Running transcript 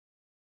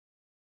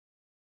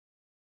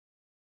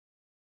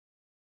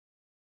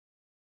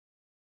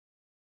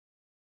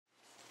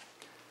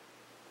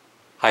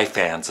Hi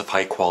fans of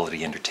high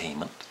quality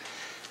entertainment.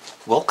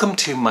 Welcome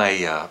to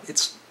my,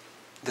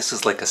 this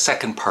is like a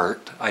second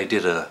part. I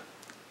did a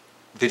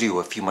video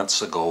a few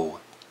months ago,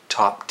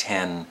 top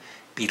 10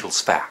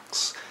 Beatles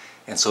facts.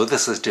 And so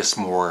this is just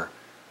more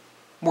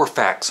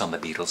facts on the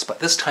Beatles,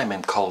 but this time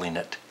I'm calling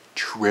it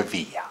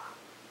trivia.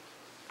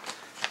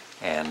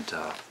 And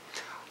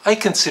I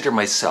consider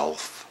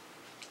myself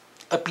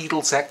a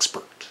Beatles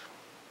expert.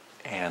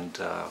 And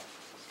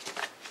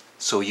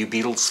so you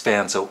Beatles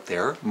fans out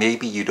there,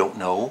 maybe you don't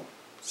know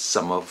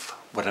some of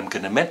what I'm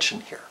going to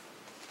mention here.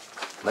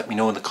 Let me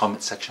know in the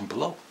comment section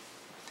below.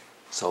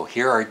 So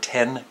here are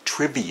 10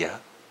 trivia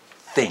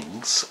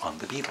things on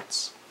the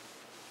Beatles.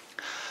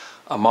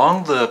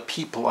 Among the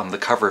people on the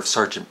cover of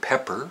Sgt.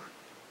 Pepper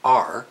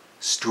are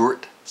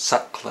Stuart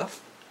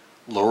Sutcliffe,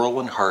 Laurel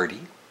and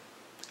Hardy,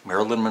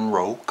 Marilyn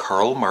Monroe,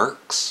 Karl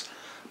Marx,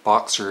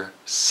 boxer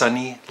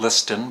Sonny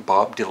Liston,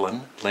 Bob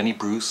Dylan, Lenny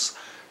Bruce,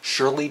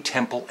 Shirley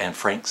Temple, and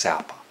Frank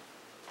Zappa.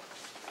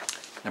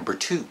 Number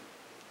 2.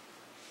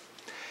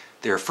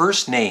 Their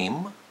first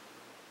name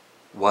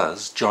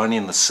was Johnny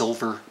and the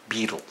Silver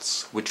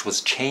Beatles, which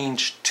was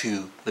changed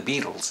to the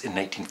Beatles in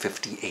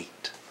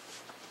 1958,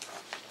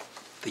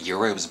 the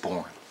year I was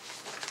born.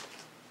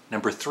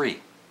 Number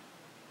 3.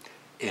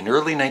 In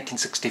early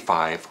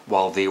 1965,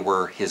 while they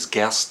were his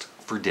guest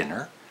for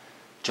dinner,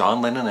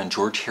 John Lennon and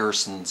George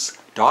Harrison's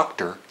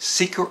doctor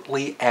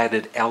secretly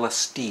added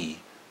LSD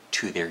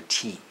to their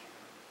tea.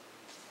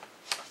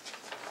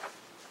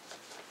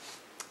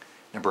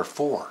 Number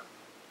 4.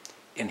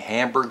 In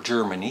Hamburg,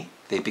 Germany,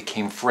 they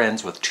became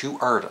friends with two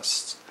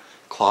artists,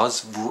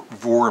 Klaus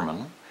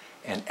Voormann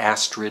and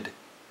Astrid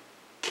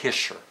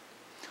Kischer.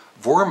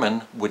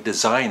 Voormann would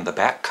design the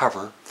back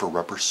cover for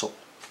Rubber Soul.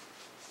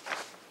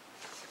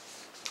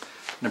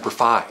 Number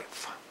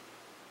 5.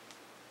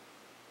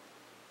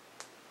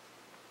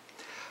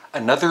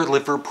 Another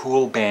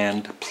Liverpool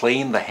band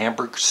playing the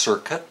Hamburg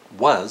circuit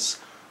was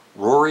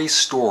Rory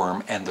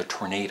Storm and the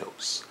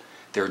Tornadoes.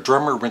 Their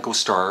drummer Ringo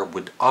Starr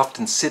would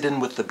often sit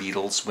in with the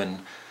Beatles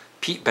when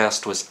Pete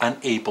Best was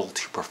unable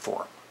to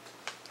perform.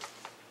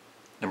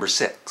 Number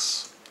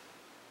 6.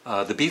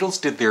 The Beatles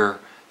did their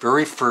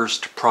very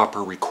first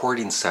proper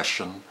recording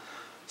session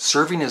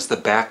serving as the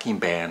backing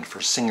band for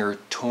singer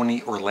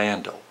Tony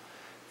Orlando.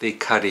 They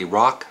cut a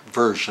rock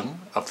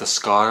version of the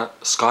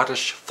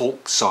Scottish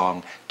folk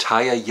song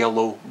Tie a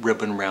Yellow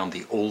Ribbon Round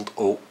the Old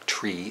Oak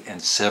Tree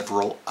and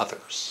several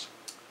others.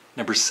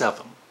 Number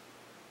 7.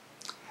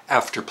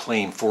 After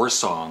playing 4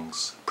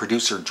 songs,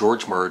 producer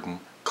George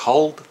Martin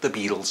called the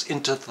Beatles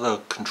into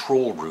the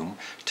control room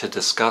to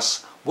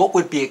discuss what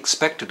would be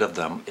expected of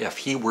them if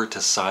he were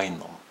to sign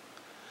them.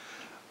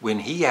 When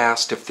he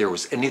asked if there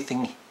was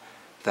anything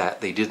that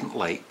they didn't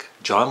like,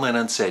 John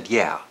Lennon said,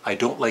 "Yeah, I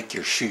don't like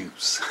your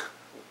shoes."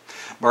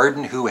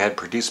 Martin, who had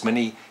produced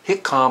many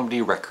hit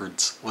comedy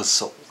records, was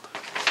sold.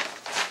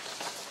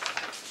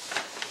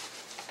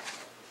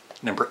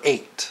 Number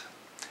 8.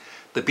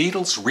 The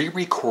Beatles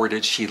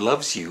re-recorded She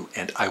Loves You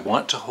and I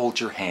Want to Hold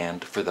Your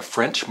Hand for the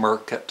French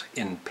market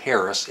in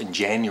Paris in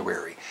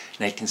January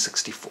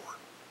 1964.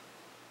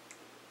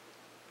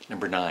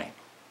 Number 9.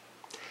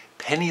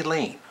 Penny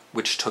Lane,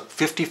 which took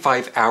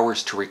 55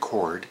 hours to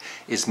record,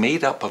 is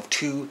made up of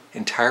 2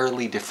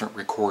 entirely different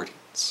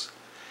recordings,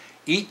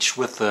 each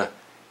with a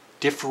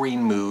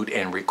differing mood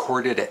and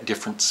recorded at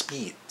different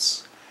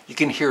speeds. You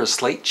can hear a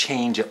slight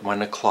change at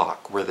 1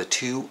 o'clock where the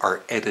 2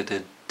 are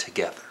edited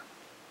together.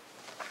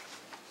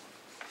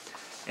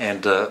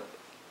 And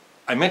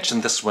I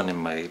mentioned this one in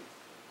my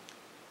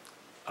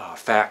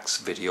facts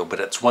video, but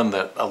it's one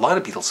that a lot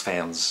of Beatles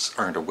fans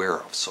aren't aware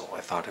of, so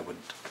I thought I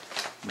would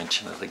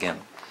mention it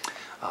again.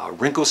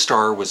 Ringo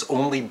Starr was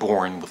only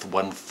born with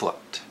 1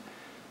 foot,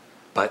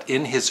 but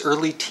in his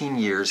early teen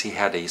years he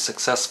had a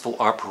successful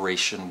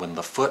operation when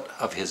the foot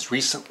of his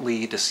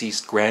recently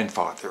deceased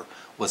grandfather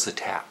was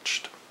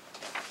attached.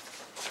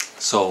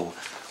 So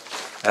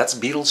that's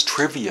Beatles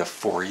trivia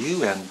for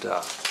you, and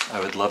I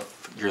would love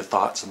your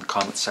thoughts in the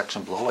comment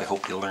section below. I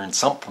hope you learned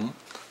something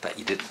that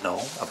you didn't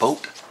know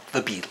about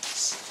the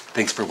Beatles.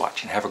 Thanks for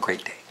watching. Have a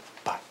great day.